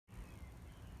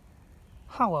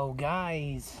Hello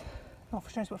guys,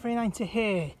 Footbridge Transport 390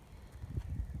 here,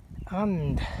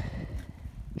 and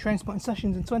train spotting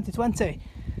sessions in 2020.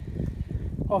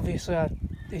 Obviously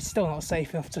it's still not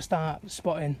safe enough to start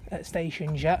spotting at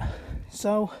stations yet,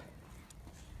 so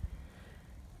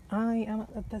I am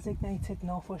at the designated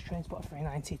Northwest Train Spotter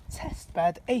 390 test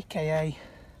bed, aka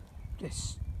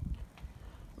this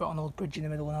rotten old bridge in the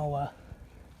middle of nowhere.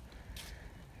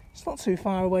 It's not too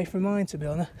far away from mine, to be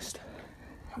honest,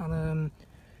 and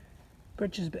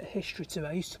bridge has a bit of history to it.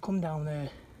 I used to come down there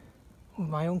with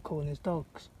my uncle and his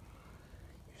dogs.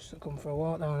 Used to come for a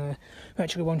walk down there. We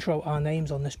actually once wrote our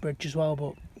names on this bridge as well,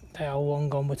 but they are long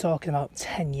gone. We're talking about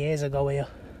 10 years ago here.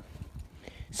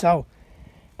 So,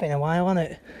 been a while on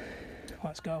it.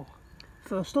 Let's go.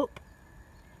 First up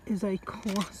is a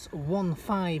class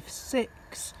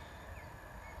 156.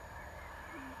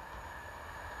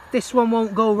 This one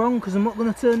won't go wrong because I'm not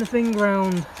going to turn the thing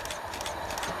round.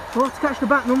 We'll have to catch the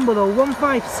back number though,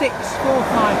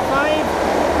 156455.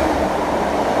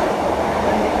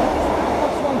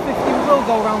 That's 150, we will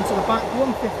go round to the back,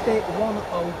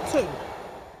 150102.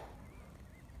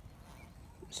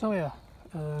 So yeah,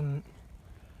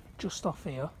 just off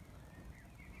here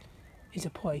is a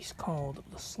place called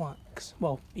the Slacks.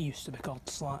 Well, it used to be called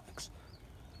the Slacks,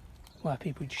 where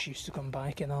people just used to come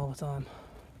biking all the time.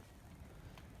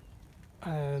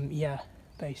 Yeah,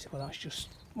 basically that's just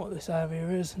what this area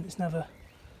is, and it's never.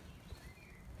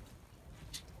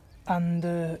 And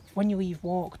when you leave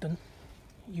Walkden,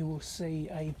 you will see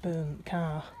a burnt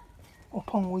car.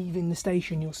 Upon leaving the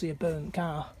station, you'll see a burnt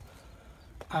car,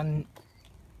 and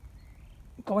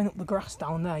going up the grass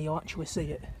down there, you'll actually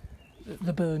see it.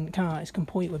 The burnt car is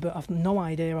completely burnt. I've no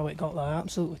idea how it got there.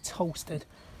 Absolutely toasted.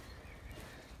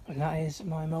 And that is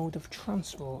my mode of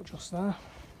transport just there.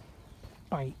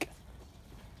 Bike.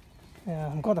 Yeah,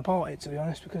 I'm glad I bought it, to be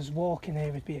honest, because walking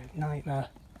here would be a nightmare.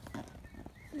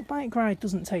 The bike ride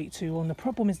doesn't take too long. The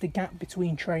problem is the gap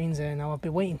between trains here now. I'll be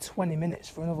waiting 20 minutes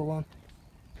for another one.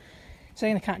 So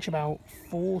I'm going to catch about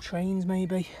 4 trains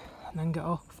maybe, and then get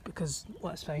off, because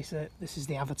let's face it, this is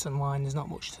the Everton line. There's not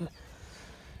much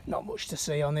to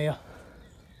see on here.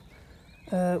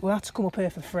 We'll have to come up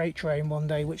here for freight train one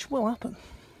day, which will happen.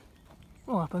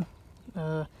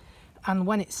 And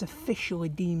when it's officially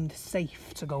deemed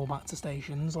safe to go back to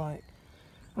stations, like,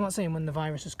 I'm not saying when the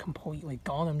virus is completely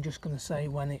gone, I'm just going to say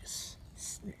when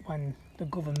the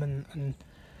government and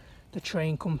the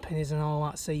train companies and all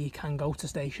that say you can go to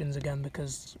stations again,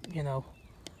 because, you know,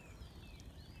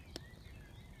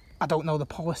 I don't know the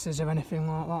policies or anything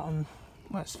like that, and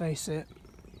let's face it,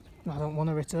 I don't want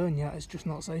to return yet, it's just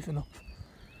not safe enough.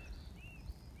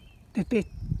 There'd be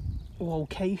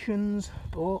locations,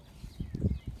 but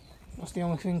that's the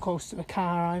only thing close to the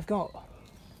car I've got.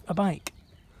 A bike.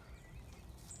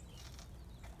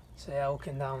 So yeah,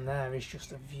 looking down there is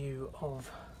just a view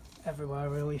of everywhere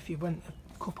really. If you went a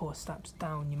couple of steps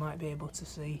down, you might be able to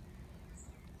see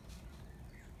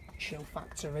Chill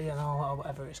Factory and all, or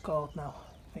whatever it's called now.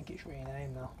 I think it's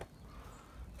renamed now.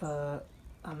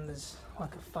 And there's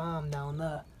like a farm down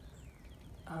there.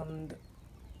 And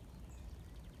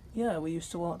yeah, we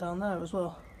used to walk down there as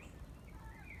well.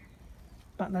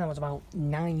 Back then I was about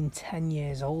 9-10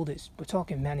 years old. We're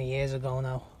talking many years ago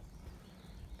now.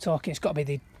 It's got to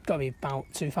be about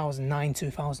 2009,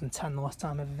 2010 the last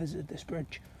time I ever visited this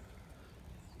bridge.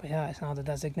 But yeah, it's now the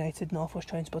designated Northwest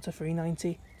Train Spotter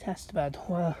 390 test bed,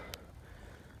 where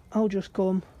I'll just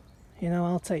come, you know,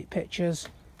 I'll take pictures,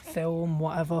 film,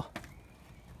 whatever.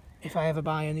 If I ever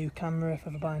buy a new camera, if I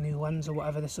ever buy a new lens or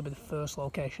whatever, this will be the first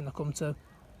location I come to.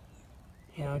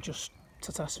 You know, just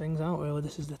to test things out really.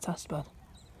 This is the test bed.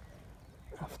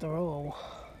 After all,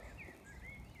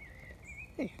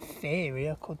 in theory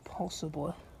I could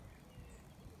possibly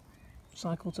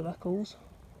cycle to Beccles,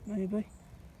 maybe.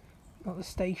 Not the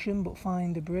station, but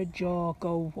find a bridge, or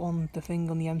go on the thing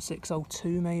on the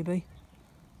M602 maybe.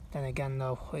 Then again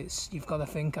though, you've got to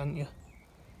think, haven't you?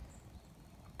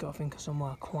 Got to think of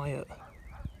somewhere quiet,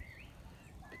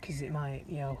 because it might,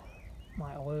 you know,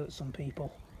 might alert some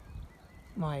people,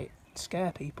 might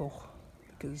scare people,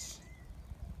 because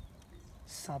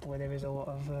sadly there is a lot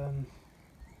of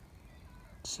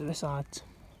suicides,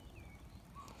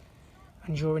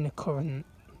 and during the current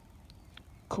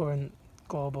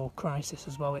global crisis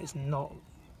as well, it's not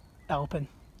helping.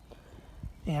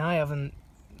 Yeah, I haven't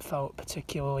felt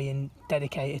particularly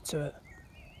dedicated to it,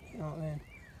 you know what I mean?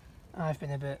 I've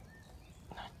been a bit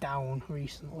down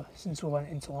recently since we went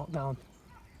into lockdown,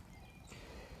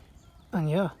 and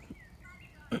yeah,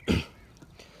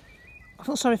 I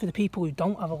feel sorry for the people who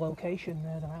don't have a location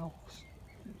near their house,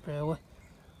 really.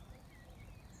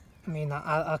 I mean,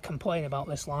 I complain about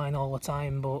this line all the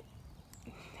time, but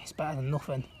it's better than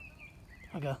nothing,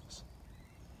 I guess.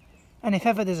 And if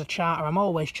ever there's a charter, I'm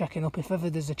always checking up. If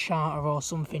ever there's a charter or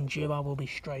something due, I will be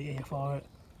straight here for it.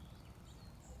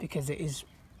 Because it is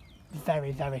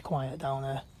very, very quiet down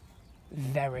there.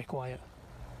 Very quiet.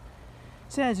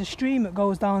 So there's a stream that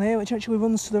goes down here which actually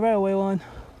runs to the railway line.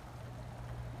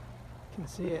 You can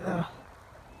see it there.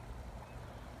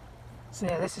 So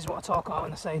yeah, this is what I talk about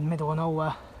when I say middle of nowhere.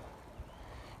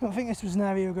 I don't think this was an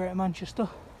area of Greater Manchester.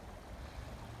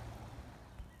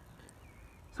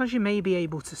 So as you may be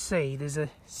able to see, there's a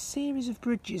series of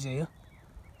bridges here,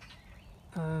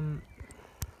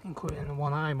 including the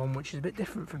one I'm on, which is a bit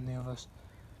different from the others,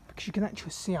 because you can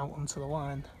actually see out onto the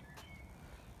line.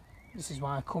 This is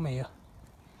why I come here,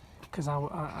 because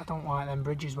I don't like them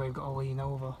bridges where you've got to lean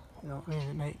over. You know what I mean?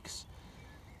 It makes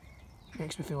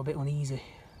me feel a bit uneasy.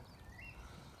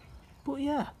 But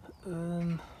yeah,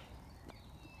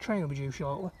 train will be due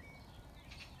shortly.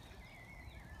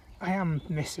 I am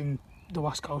missing the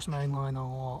West Coast Main Line a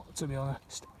lot, to be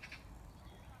honest.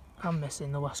 I'm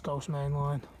missing the West Coast Main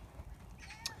Line.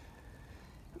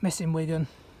 Missing Wigan,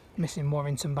 missing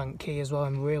Warrington Bank Quay as well.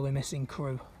 I'm really missing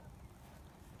Crewe.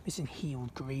 Missing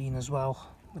Heald Green as well.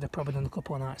 We'd have probably done a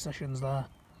couple of night sessions there.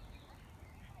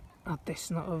 Had this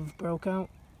not have broke out.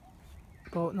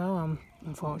 But no, I'm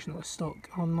unfortunately stuck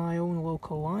on my own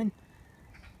local line.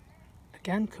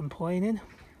 Again, complaining,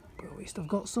 but at least I've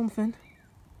got something.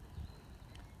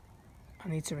 I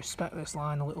need to respect this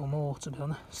line a little more, to be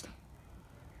honest.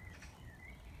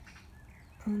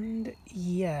 And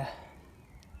yeah,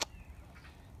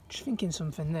 just thinking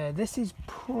something there. This is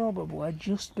probably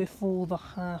just before the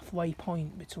halfway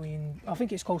point between, I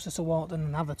think it's closer to Wharton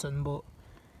than Atherton, but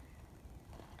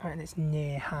I reckon it's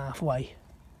near halfway.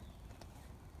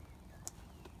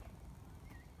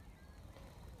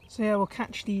 So yeah, we'll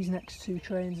catch these next two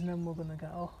trains and then we're going to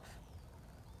get off.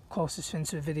 Closest thing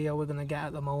to a video we're going to get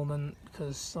at the moment,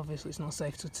 because obviously it's not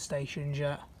safe to the stations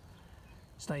yet.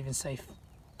 It's not even safe,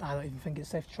 I don't even think it's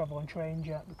safe to travel on trains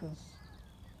yet, because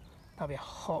that'd be a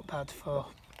hotbed for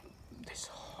this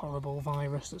horrible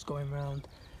virus that's going around.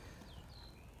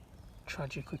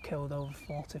 Tragically killed over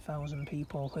 40,000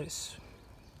 people. It's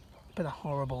been a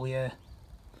horrible year.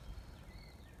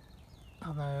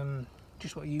 And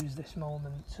just want to use this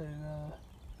moment to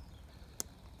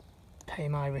pay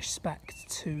my respect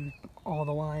to all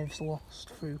the lives lost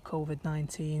through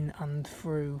COVID-19 and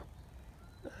through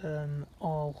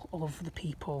all of the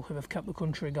people who have kept the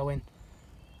country going,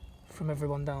 from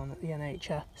everyone down at the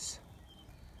NHS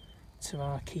to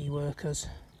our key workers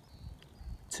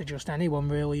to just anyone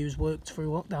really who's worked through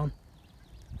lockdown.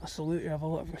 I salute you, I have a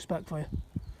lot of respect for you.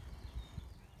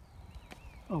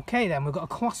 Okay then, we've got a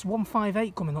class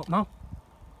 158 coming up now.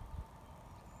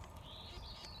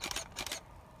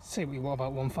 See what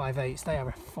about 158s, they are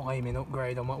a flaming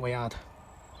upgrade on what we had.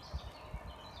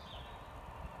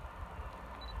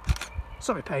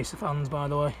 Sorry Pacer fans, by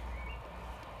the way.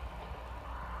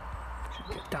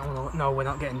 Should get down a little. No, we're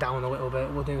not getting down a little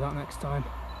bit, we'll do that next time.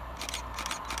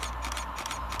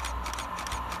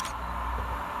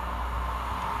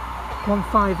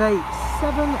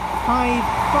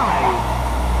 (158.755).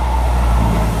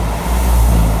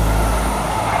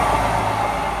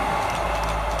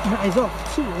 That is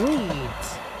off to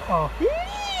Leeds, or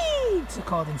Leeds,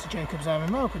 according to Jacob's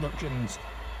Iron Rail Productions.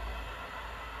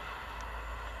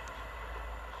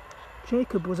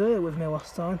 Jacob was here with me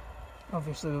last time.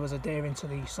 Obviously there was adhering to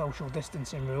the social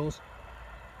distancing rules.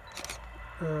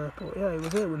 But yeah, he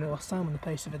was here with me last time on the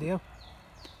Pacer video.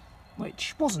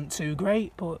 Which wasn't too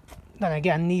great, but then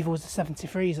again, neither was the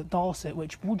 73s at Dorset,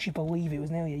 which, would you believe, it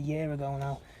was nearly a year ago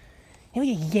now.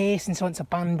 Nearly a year since I went to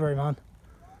Banbury, man.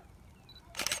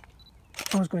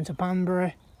 I was going to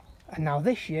Banbury, and now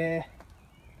this year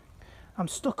I'm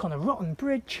stuck on a rotten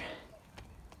bridge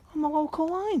on my local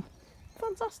line.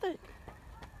 Fantastic.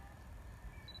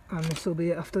 And this will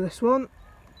be it after this one.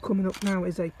 Coming up now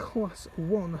is a class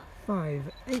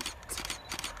 158.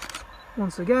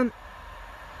 Once again,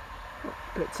 a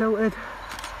bit tilted.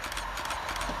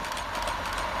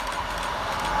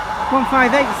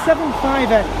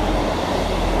 158.758.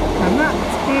 And that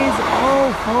is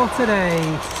all for today.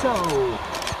 So,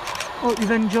 hope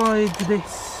you've enjoyed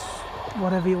this,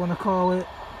 whatever you want to call it.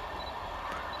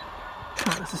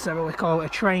 Can't necessarily call it a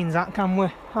trains act, can we?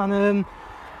 And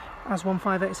as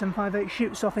 158.758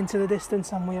 shoots off into the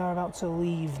distance, and we are about to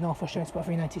leave North West Train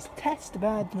Spotter 390's test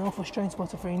bed, North West Train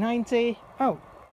Spotter 390. Oh,